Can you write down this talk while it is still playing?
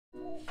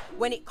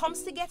When it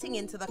comes to getting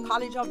into the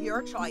college of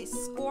your choice,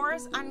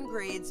 scores and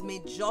grades may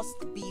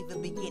just be the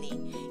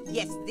beginning.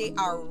 Yes, they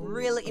are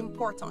really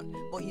important,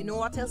 but you know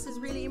what else is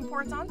really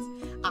important?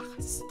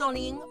 A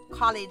stunning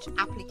college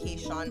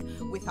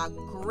application with a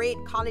great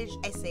college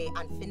essay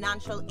and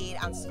financial aid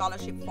and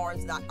scholarship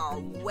forms that are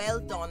well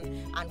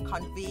done and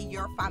convey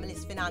your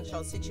family's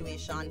financial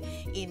situation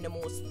in the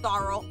most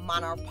thorough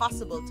manner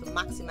possible to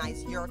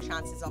maximize your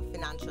chances of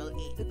financial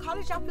aid. The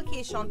college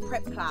application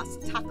prep class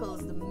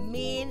tackles the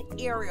main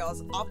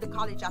areas of the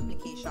college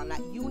application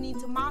that you need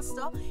to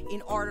master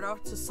in order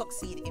to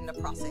succeed in the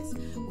process.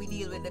 We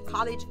deal with the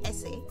college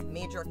essay,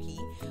 major key.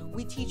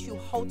 We teach you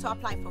how to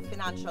apply for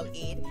financial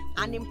aid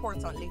and,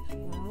 importantly,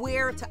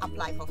 where to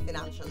apply for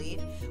financial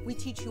aid. We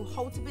teach you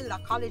how to build a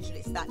college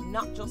list that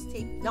not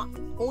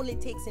only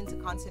takes into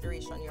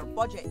consideration your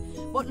budget,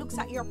 but looks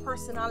at your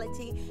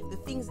personality, the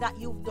things that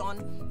you've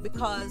done,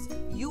 because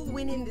you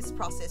win in this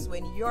process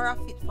when you're a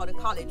fit for the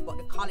college, but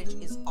the college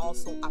is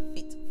also a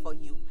fit for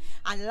you.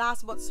 And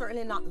last but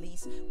certainly not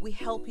least, we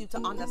help you to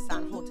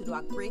understand how to do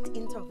a great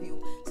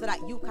interview so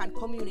that you can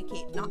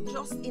communicate not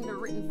just in the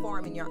written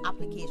form in your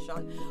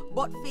application,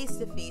 but face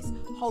to face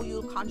how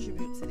you'll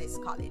contribute to this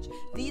college.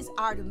 These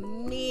are the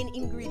main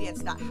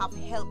ingredients that have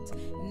helped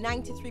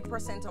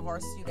 93% of our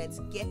students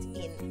get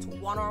into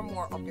one or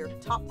more of their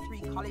top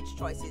 3 college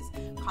choices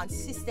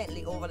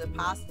consistently over the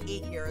past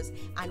 8 years,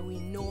 and we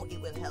know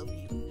it will help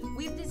you.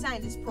 We've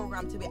designed this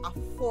program to be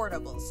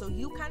affordable, so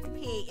you can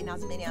pay in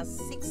as many as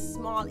 6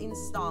 small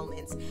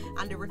installments,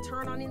 and the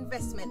return on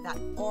investment that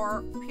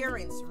our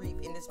parents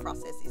reap in this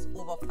process is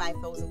over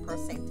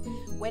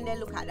 5,000% when they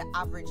look at the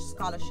average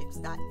scholarships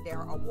that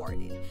they're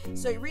awarded.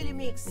 So it really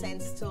makes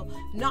sense to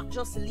not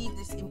just leave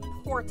this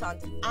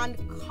important and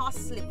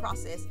costly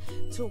process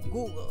to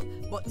Google,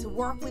 but to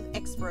work with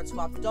experts who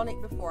have done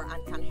it before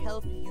and can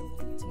help you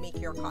to make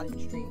your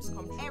college dreams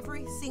come true.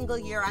 Every single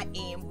year at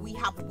AIM, we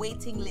have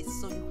waiting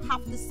lists, so you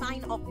have to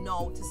sign up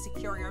now to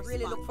secure your spot.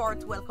 Really look forward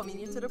to welcoming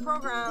you to the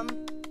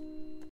program.